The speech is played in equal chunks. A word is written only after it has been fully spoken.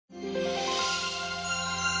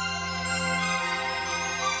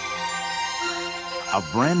A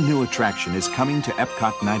brand new attraction is coming to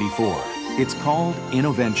Epcot 94. It's called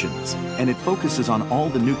Innoventions, and it focuses on all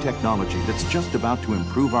the new technology that's just about to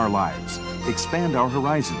improve our lives, expand our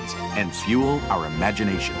horizons, and fuel our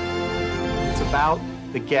imagination. It's about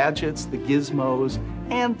the gadgets, the gizmos,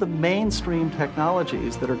 and the mainstream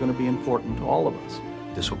technologies that are going to be important to all of us.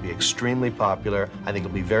 This will be extremely popular. I think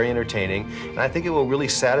it'll be very entertaining. And I think it will really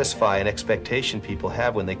satisfy an expectation people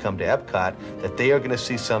have when they come to Epcot that they are going to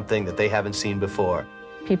see something that they haven't seen before.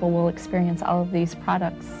 People will experience all of these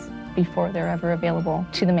products before they're ever available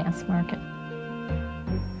to the mass market.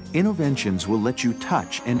 Innoventions will let you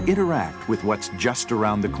touch and interact with what's just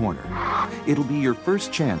around the corner. It'll be your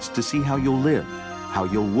first chance to see how you'll live, how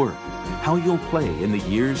you'll work, how you'll play in the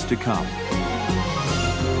years to come.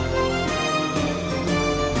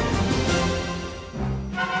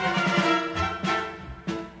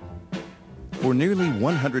 For nearly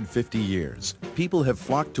 150 years, people have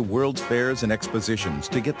flocked to World's Fairs and expositions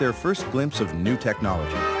to get their first glimpse of new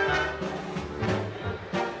technology.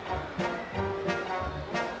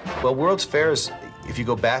 Well, World's Fairs, if you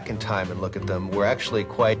go back in time and look at them, were actually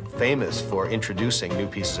quite famous for introducing new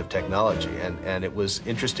pieces of technology. And it was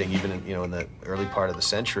interesting, even in the early part of the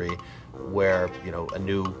century, where a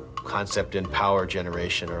new concept in power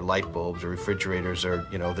generation, or light bulbs, or refrigerators, or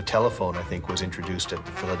the telephone, I think, was introduced at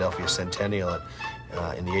the Philadelphia Centennial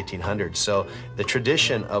in the 1800s. So the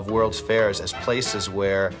tradition of World's Fairs as places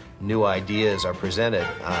where new ideas are presented,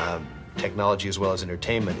 technology as well as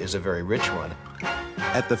entertainment, is a very rich one.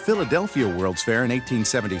 At the Philadelphia World's Fair in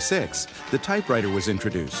 1876, the typewriter was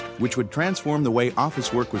introduced, which would transform the way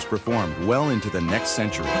office work was performed well into the next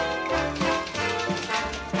century.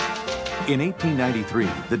 In 1893,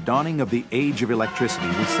 the dawning of the age of electricity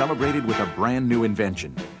was celebrated with a brand new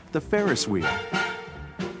invention, the Ferris wheel.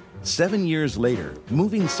 7 years later,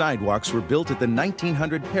 moving sidewalks were built at the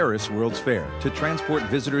 1900 Paris World's Fair to transport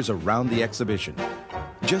visitors around the exhibition.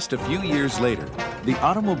 Just a few years later, the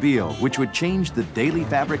automobile, which would change the daily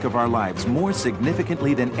fabric of our lives more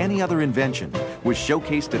significantly than any other invention, was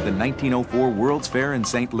showcased at the 1904 World's Fair in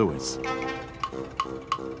St. Louis.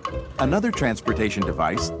 Another transportation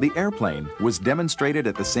device, the airplane, was demonstrated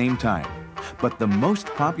at the same time. But the most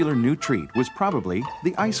popular new treat was probably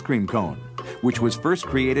the ice cream cone, which was first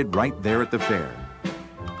created right there at the fair.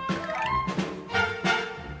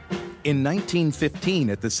 In 1915,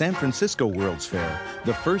 at the San Francisco World's Fair,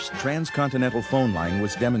 the first transcontinental phone line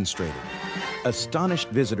was demonstrated. Astonished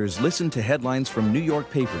visitors listened to headlines from New York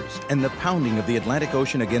papers and the pounding of the Atlantic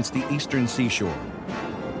Ocean against the eastern seashore.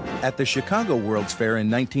 At the Chicago World's Fair in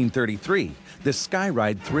 1933, the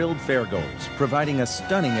Skyride thrilled fairgoers, providing a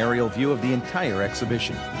stunning aerial view of the entire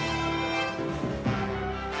exhibition.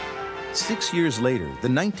 6 years later,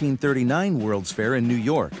 the 1939 World's Fair in New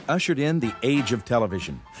York ushered in the age of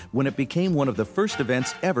television, when it became one of the first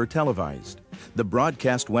events ever televised. The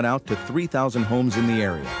broadcast went out to 3,000 homes in the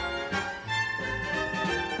area.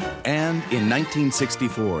 And in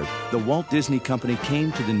 1964, the Walt Disney Company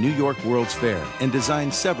came to the New York World's Fair and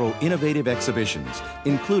designed several innovative exhibitions,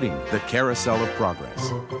 including the Carousel of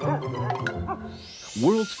Progress.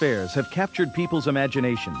 World's Fairs have captured people's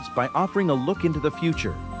imaginations by offering a look into the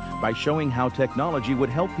future, by showing how technology would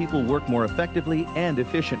help people work more effectively and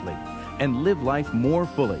efficiently, and live life more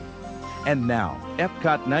fully. And now,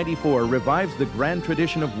 Epcot 94 revives the grand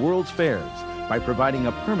tradition of World's Fairs by providing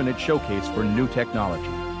a permanent showcase for new technology.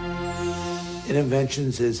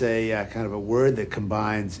 Innoventions is a kind of a word that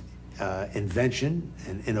combines invention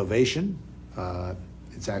and innovation.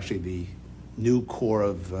 It's actually the new core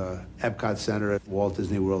of Epcot Center at Walt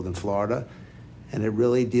Disney World in Florida, and it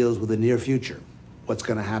really deals with the near future. What's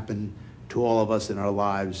going to happen to all of us in our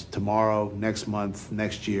lives tomorrow, next month,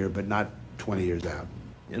 next year, but not 20 years out.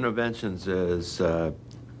 Innoventions is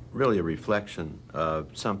really a reflection of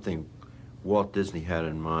something Walt Disney had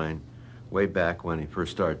in mind way back when he first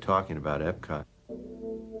started talking about Epcot.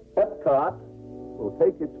 Epcot will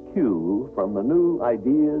take its cue from the new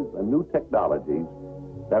ideas and new technologies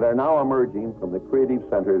that are now emerging from the creative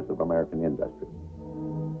centers of American industry.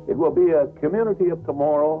 It will be a community of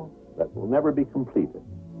tomorrow that will never be completed,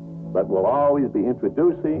 but will always be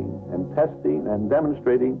introducing and testing and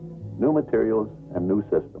demonstrating new materials and new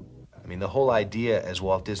systems. I mean, the whole idea, as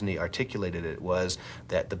Walt Disney articulated it, was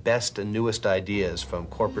that the best and newest ideas from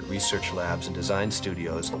corporate research labs and design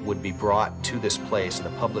studios would be brought to this place, and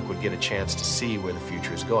the public would get a chance to see where the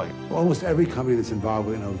future is going. Almost every company that's involved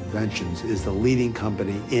with Innoventions is the leading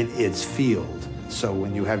company in its field. So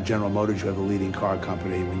when you have General Motors, you have the leading car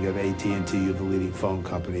company. When you have AT&T, you have the leading phone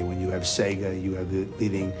company. When you have Sega, you have the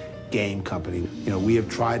leading game company. You know, we have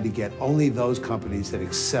tried to get only those companies that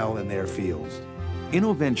excel in their fields.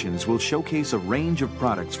 Innoventions will showcase a range of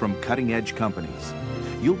products from cutting-edge companies.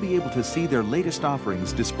 You'll be able to see their latest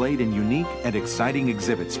offerings displayed in unique and exciting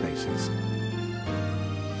exhibit spaces.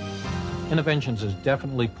 Innoventions is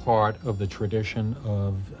definitely part of the tradition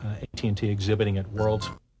of AT&T exhibiting at World's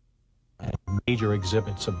and major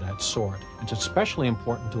exhibits of that sort. It's especially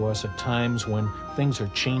important to us at times when things are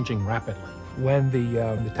changing rapidly. When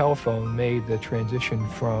the telephone made the transition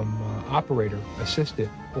from operator assisted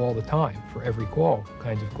all the time for every call,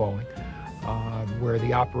 kinds of calling, where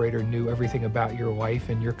the operator knew everything about your life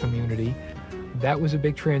and your community, that was a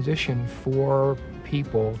big transition for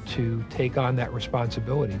people to take on that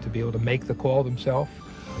responsibility, to be able to make the call themselves.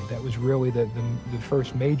 That was really the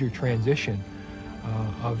first major transition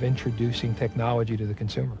of introducing technology to the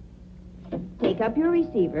consumer. Take up your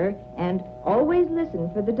receiver and always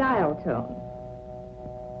listen for the dial tone.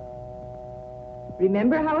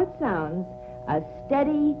 Remember how it sounds, a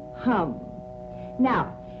steady hum.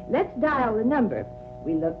 Now, let's dial the number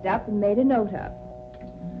we looked up and made a note of.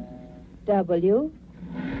 W-O.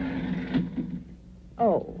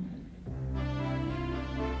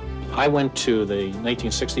 I went to the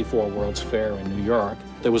 1964 World's Fair in New York.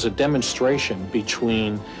 There was a demonstration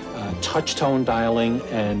between touch-tone dialing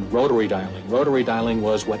and rotary dialing. Rotary dialing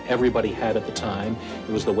was what everybody had at the time.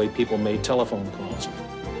 It was the way people made telephone calls.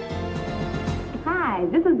 Hi,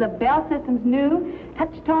 this is the Bell System's new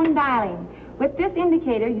touch-tone dialing. With this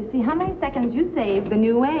indicator, you see how many seconds you saved the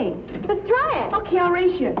new way. Let's try it. Okay, I'll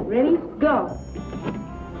race you. Ready? Go.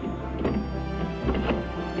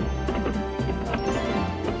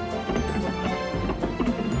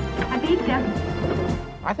 I beat you.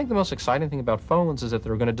 I think the most exciting thing about phones is that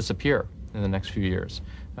they're going to disappear in the next few years.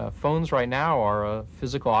 Phones right now are a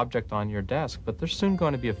physical object on your desk, but there's soon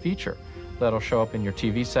going to be a feature that'll show up in your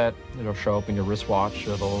TV set, it'll show up in your wristwatch,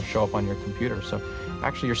 it'll show up on your computer. So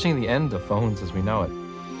actually you're seeing the end of phones as we know it.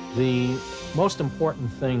 The most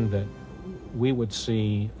important thing that we would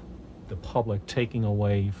see the public taking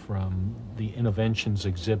away from the Innoventions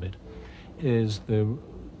exhibit is the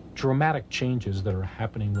dramatic changes that are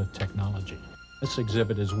happening with technology. This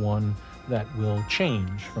exhibit is one that will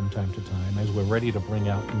change from time to time as we're ready to bring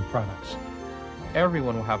out new products.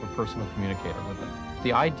 Everyone will have a personal communicator with them.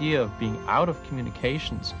 The idea of being out of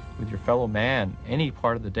communications with your fellow man any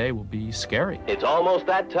part of the day will be scary. It's almost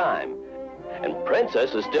that time, and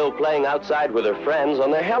Princess is still playing outside with her friends on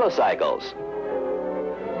their helicycles.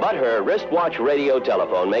 But her wristwatch radio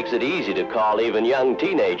telephone makes it easy to call even young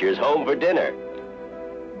teenagers home for dinner.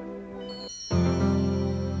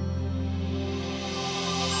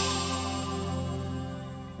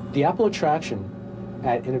 The Apple attraction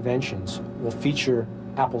at Innoventions will feature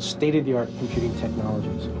Apple's state-of-the-art computing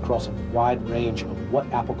technologies across a wide range of what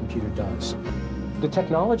Apple Computer does. The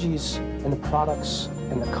technologies and the products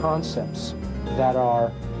and the concepts that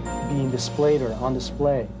are being displayed or on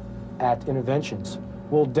display at Innoventions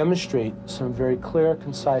will demonstrate some very clear,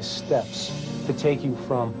 concise steps to take you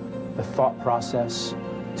from the thought process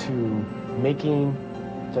to making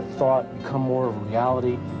the thought become more of a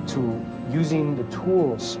reality, to using the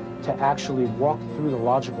tools to actually walk through the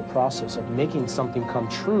logical process of making something come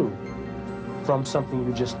true from something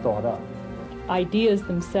you just thought up. Ideas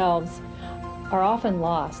themselves are often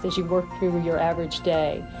lost as you work through your average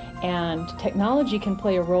day, and technology can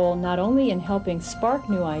play a role not only in helping spark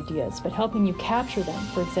new ideas, but helping you capture them.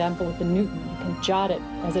 For example, with the Newton, you can jot it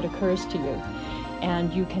as it occurs to you,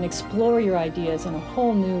 and you can explore your ideas in a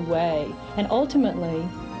whole new way. And ultimately,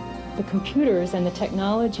 the computers and the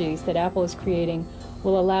technologies that Apple is creating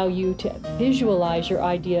will allow you to visualize your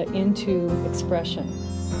idea into expression.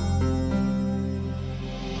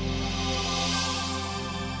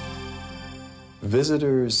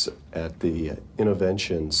 Visitors at the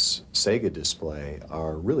Innoventions Sega display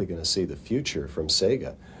are really going to see the future from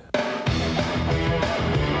Sega.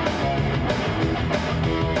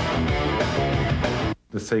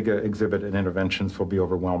 The Sega exhibit at Innoventions will be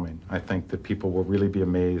overwhelming. I think that people will really be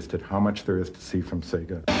amazed at how much there is to see from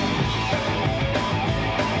Sega.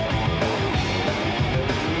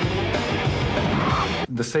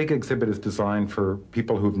 The Sega exhibit is designed for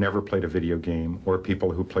people who've never played a video game or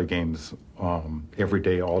people who play games every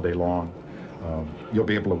day, all day long. You'll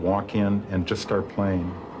be able to walk in and just start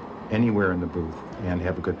playing anywhere in the booth and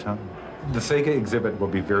have a good time. The Sega exhibit will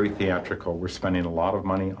be very theatrical. We're spending a lot of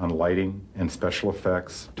money on lighting and special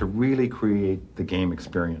effects to really create the game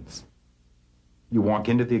experience. You walk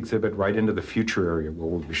into the exhibit right into the future area where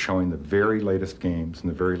we'll be showing the very latest games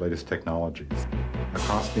and the very latest technologies.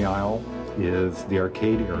 Across the aisle is the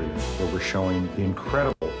arcade area where we're showing the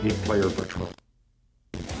incredible 8-player virtual.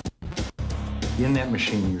 In that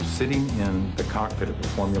machine, you're sitting in the cockpit of a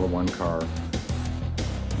Formula One car,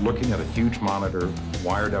 looking at a huge monitor,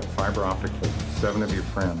 wired up fiber optically, 7 of your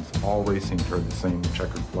friends, all racing toward the same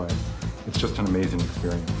checkered flag. It's just an amazing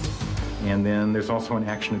experience. And then there's also an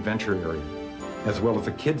action-adventure area, as well as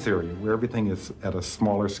a kids area, where everything is at a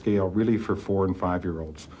smaller scale, really for 4- and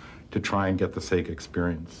 5-year-olds, to try and get the Sega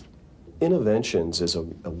experience. Innoventions is a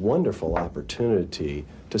wonderful opportunity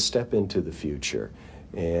to step into the future,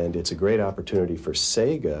 and it's a great opportunity for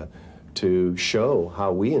Sega to show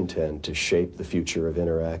how we intend to shape the future of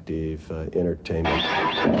interactive entertainment.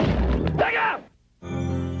 Sega!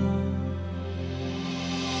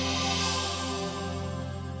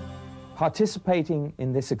 Participating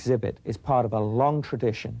in this exhibit is part of a long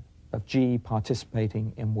tradition of GE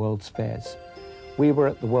participating in World's Fairs. We were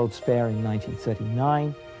at the World's Fair in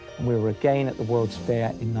 1939, and we were again at the World's Fair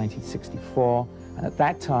in 1964, and at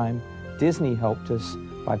that time, Disney helped us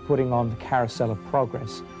by putting on the Carousel of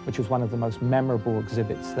Progress, which was one of the most memorable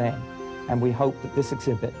exhibits then, and we hope that this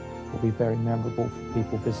exhibit will be very memorable for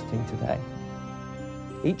people visiting today.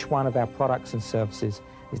 Each one of our products and services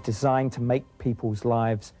is designed to make people's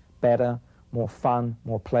lives better, more fun,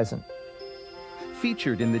 more pleasant.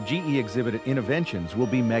 Featured in the GE exhibit at Innoventions will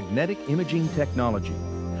be magnetic imaging technology.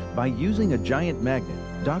 By using a giant magnet,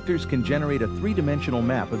 doctors can generate a 3-dimensional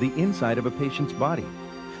map of the inside of a patient's body.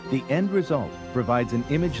 The end result provides an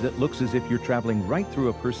image that looks as if you're traveling right through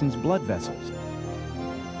a person's blood vessels.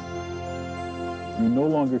 We no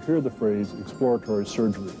longer hear the phrase exploratory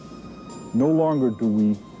surgery. No longer do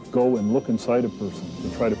we go and look inside a person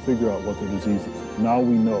to try to figure out what their disease is. Now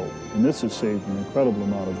we know, and this has saved an incredible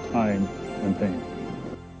amount of time and pain.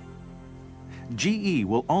 GE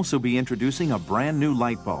will also be introducing a brand new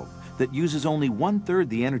light bulb that uses only 1/3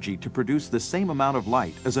 the energy to produce the same amount of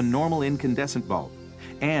light as a normal incandescent bulb,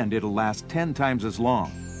 and it'll last 10 times as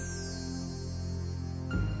long.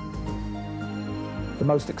 The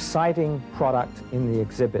most exciting product in the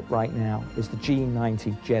exhibit right now is the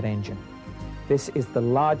G90 jet engine. This is the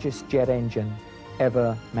largest jet engine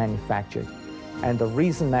ever manufactured, and the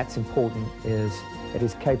reason that's important is it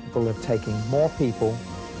is capable of taking more people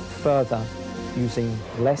further using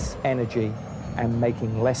less energy and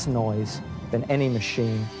making less noise than any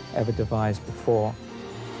machine ever devised before.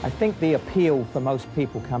 I think the appeal for most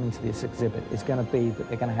people coming to this exhibit is going to be that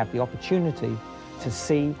they're going to have the opportunity to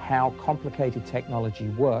see how complicated technology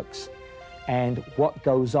works and what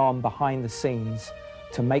goes on behind the scenes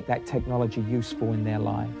to make that technology useful in their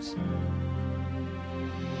lives.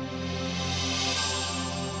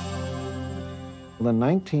 The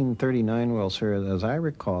 1939 World's Fair, as I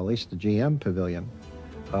recall, at least the GM Pavilion,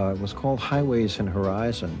 was called Highways and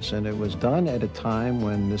Horizons, and it was done at a time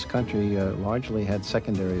when this country largely had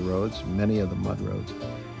secondary roads, many of them mud roads,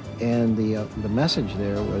 and the message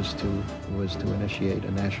there was to initiate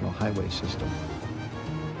a national highway system.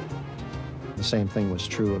 The same thing was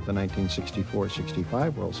true of the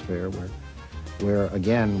 1964-65 World's Fair, where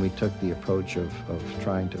again we took the approach of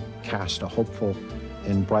trying to cast a hopeful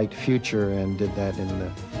and bright future, and did that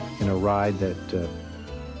in a ride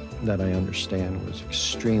that I understand was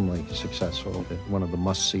extremely successful, one of the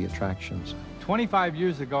must-see attractions. 25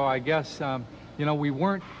 years ago, I guess, you know, we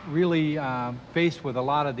weren't really faced with a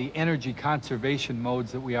lot of the energy conservation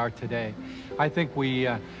modes that we are today. I think we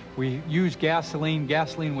used gasoline.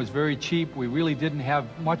 Gasoline was very cheap. We really didn't have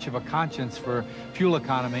much of a conscience for fuel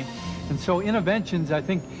economy. And so Innoventions, I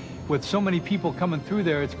think, with so many people coming through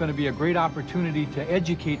there, it's going to be a great opportunity to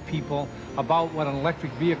educate people about what an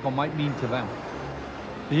electric vehicle might mean to them.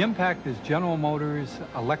 The impact is General Motors'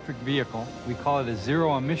 electric vehicle. We call it a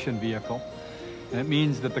zero-emission vehicle. And it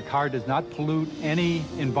means that the car does not pollute any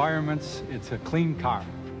environments. It's a clean car.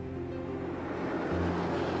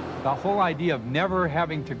 The whole idea of never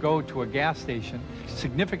having to go to a gas station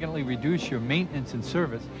significantly reduce your maintenance and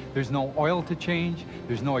service. There's no oil to change.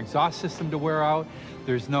 There's no exhaust system to wear out.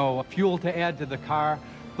 There's no fuel to add to the car.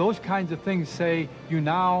 Those kinds of things say you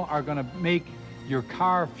now are going to make your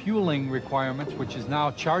car fueling requirements, which is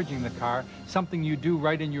now charging the car, something you do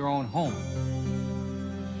right in your own home.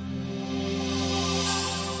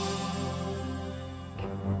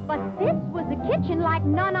 But this was a kitchen like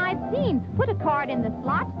none I've seen. Put a card in the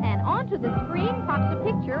slot, and onto the screen pops a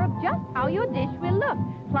picture of just how your dish will look,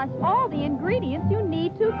 plus all the ingredients you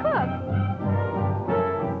need to cook.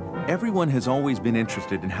 Everyone has always been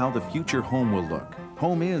interested in how the future home will look.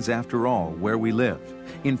 Home is, after all, where we live.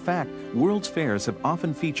 In fact, World's Fairs have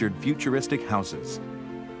often featured futuristic houses.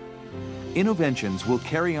 Innoventions will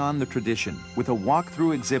carry on the tradition with a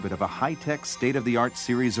walk-through exhibit of a high-tech, state-of-the-art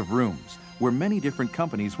series of rooms where many different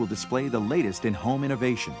companies will display the latest in home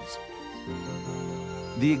innovations.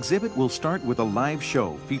 The exhibit will start with a live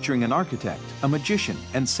show featuring an architect, a magician,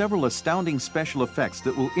 and several astounding special effects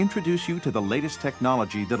that will introduce you to the latest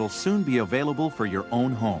technology that'll soon be available for your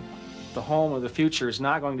own home. The home of the future is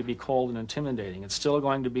not going to be cold and intimidating. It's still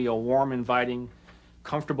going to be a warm, inviting,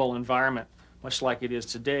 comfortable environment, much like it is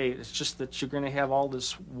today. It's just that you're going to have all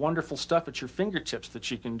this wonderful stuff at your fingertips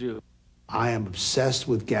that you can do. I am obsessed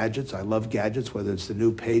with gadgets. I love gadgets, whether it's the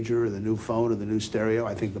new pager or the new phone or the new stereo.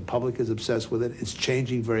 I think the public is obsessed with it. It's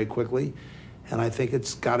changing very quickly, and I think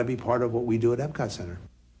it's got to be part of what we do at Epcot Center.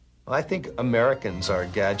 Well, I think Americans are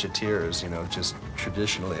gadgeteers, you know, just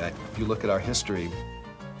traditionally. If you look at our history,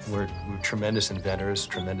 we're tremendous inventors,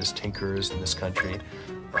 tremendous tinkerers in this country.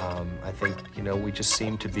 I think, you know, we just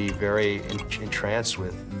seem to be very entranced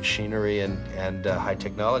with machinery and high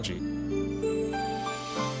technology.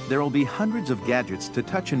 There will be hundreds of gadgets to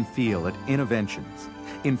touch and feel at Innoventions.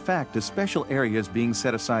 In fact, a special area is being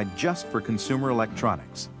set aside just for consumer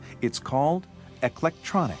electronics. It's called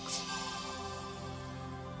Eclectronics.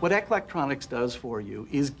 What Eclectronics does for you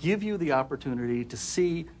is give you the opportunity to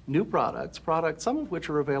see new products, some of which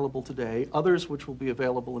are available today, others which will be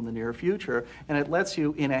available in the near future, and it lets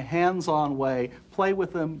you, in a hands-on way, play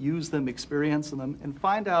with them, use them, experience them, and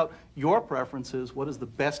find out your preferences, what is the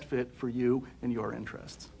best fit for you and your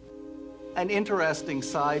interests. An interesting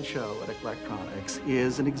sideshow at Eclectronics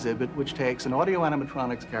is an exhibit which takes an audio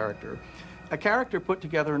animatronics character, a character put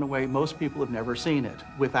together in a way most people have never seen it,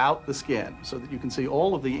 without the skin, so that you can see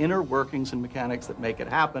all of the inner workings and mechanics that make it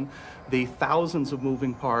happen, the thousands of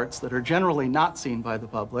moving parts that are generally not seen by the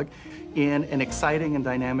public, in an exciting and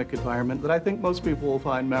dynamic environment that I think most people will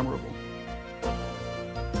find memorable.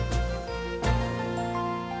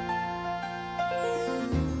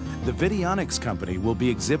 The Vidionics Company will be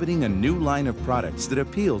exhibiting a new line of products that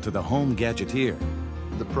appeal to the home gadgeteer.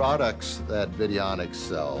 The products that Vidionics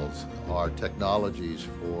sells are technologies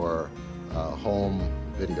for home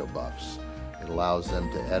video buffs. It allows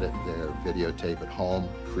them to edit their videotape at home,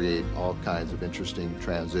 create all kinds of interesting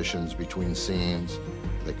transitions between scenes.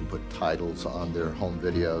 They can put titles on their home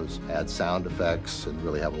videos, add sound effects, and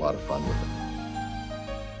really have a lot of fun with it.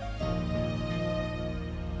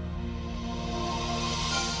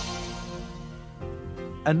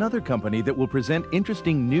 Another company that will present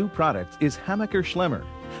interesting new products is Hammacher Schlemmer.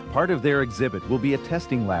 Part of their exhibit will be a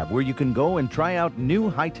testing lab where you can go and try out new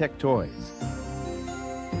high-tech toys.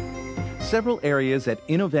 Several areas at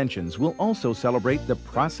Innoventions will also celebrate the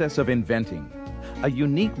process of inventing. A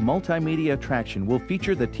unique multimedia attraction will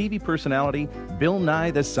feature the TV personality Bill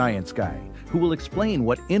Nye the Science Guy, who will explain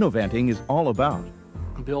what innoventing is all about.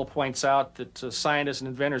 Bill points out that scientists and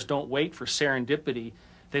inventors don't wait for serendipity.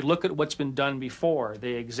 They look at what's been done before.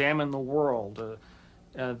 They examine the world.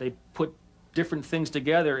 They put different things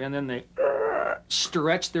together, and then they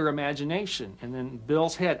stretch their imagination. And then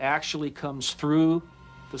Bill's head actually comes through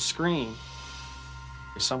the screen.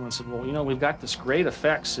 Someone said, well, you know, we've got this great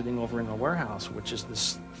effect sitting over in the warehouse, which is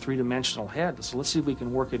this three-dimensional head. So let's see if we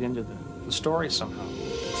can work it into the story somehow.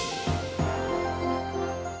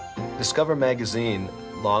 Discover magazine,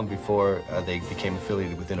 long before they became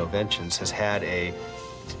affiliated with Innoventions, has had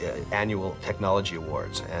annual technology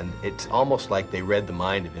awards, and it's almost like they read the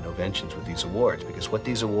mind of Innoventions with these awards, because what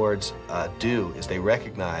these awards do is they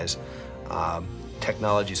recognize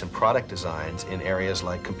technologies and product designs in areas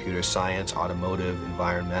like computer science, automotive,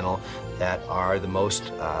 environmental, that are the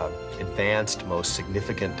most advanced, most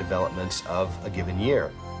significant developments of a given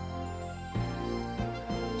year.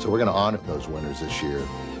 So we're going to honor those winners this year.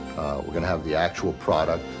 We're going to have the actual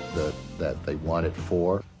product that they won it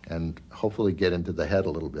for, and hopefully get into the head a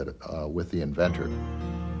little bit with the inventor.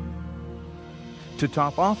 To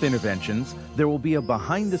top off Innoventions, there will be a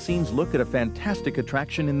behind-the-scenes look at a fantastic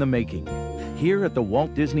attraction in the making. Here at the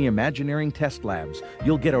Walt Disney Imagineering Test Labs,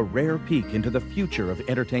 you'll get a rare peek into the future of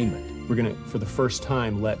entertainment. We're going to, for the first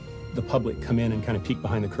time, let the public come in and kind of peek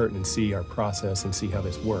behind the curtain and see our process and see how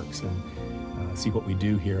this works, and see what we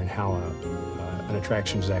do here and how an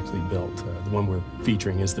attraction is actually built. The one we're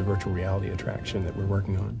featuring is the virtual reality attraction that we're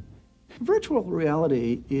working on. Virtual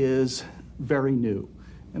reality is very new.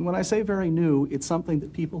 And when I say very new, it's something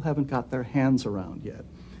that people haven't got their hands around yet.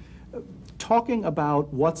 Talking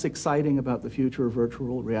about what's exciting about the future of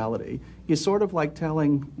virtual reality is sort of like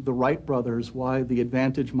telling the Wright brothers why the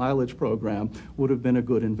Advantage mileage program would have been a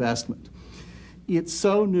good investment. It's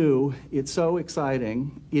so new, it's so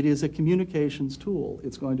exciting, it is a communications tool.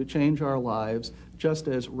 It's going to change our lives just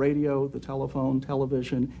as radio, the telephone,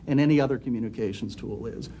 television, and any other communications tool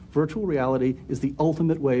is. Virtual reality is the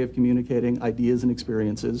ultimate way of communicating ideas and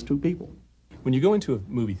experiences to people. When you go into a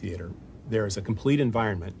movie theater, there is a complete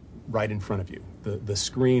environment right in front of you. The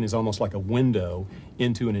screen is almost like a window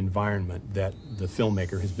into an environment that the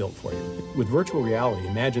filmmaker has built for you. With virtual reality,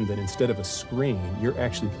 imagine that instead of a screen, you're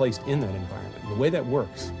actually placed in that environment. The way that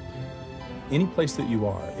works, any place that you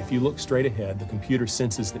are, if you look straight ahead, the computer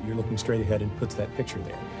senses that you're looking straight ahead and puts that picture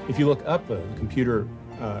there. If you look up, though, the computer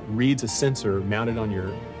reads a sensor mounted on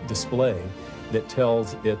your display that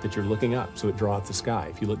tells it that you're looking up, so it draws the sky.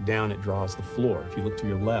 If you look down, it draws the floor. If you look to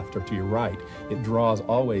your left or to your right, it draws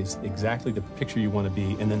always exactly the picture you want to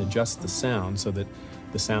be and then adjusts the sound so that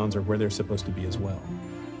the sounds are where they're supposed to be as well.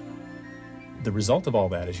 The result of all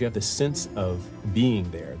that is you have this sense of being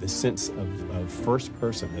there, this sense of first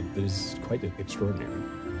person that is quite extraordinary.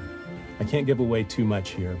 I can't give away too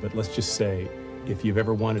much here, but let's just say if you've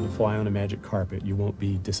ever wanted to fly on a magic carpet, you won't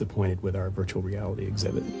be disappointed with our virtual reality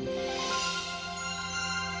exhibit.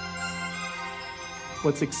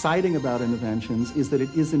 What's exciting about Innoventions is that it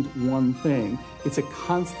isn't one thing. It's a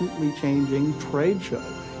constantly changing trade show.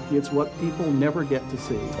 It's what people never get to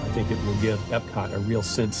see. I think it will give Epcot a real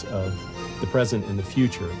sense of the present and the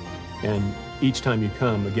future. And each time you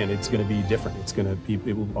come, again, it's going to be different.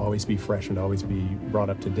 It will always be fresh and always be brought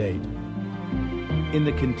up to date. In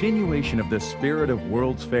the continuation of the spirit of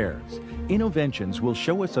World's Fairs, Innoventions will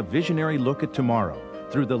show us a visionary look at tomorrow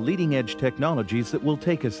through the leading-edge technologies that will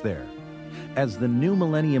take us there. As the new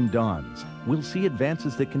millennium dawns, we'll see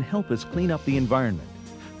advances that can help us clean up the environment,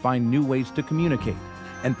 find new ways to communicate,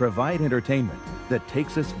 and provide entertainment that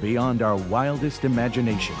takes us beyond our wildest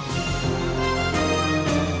imagination.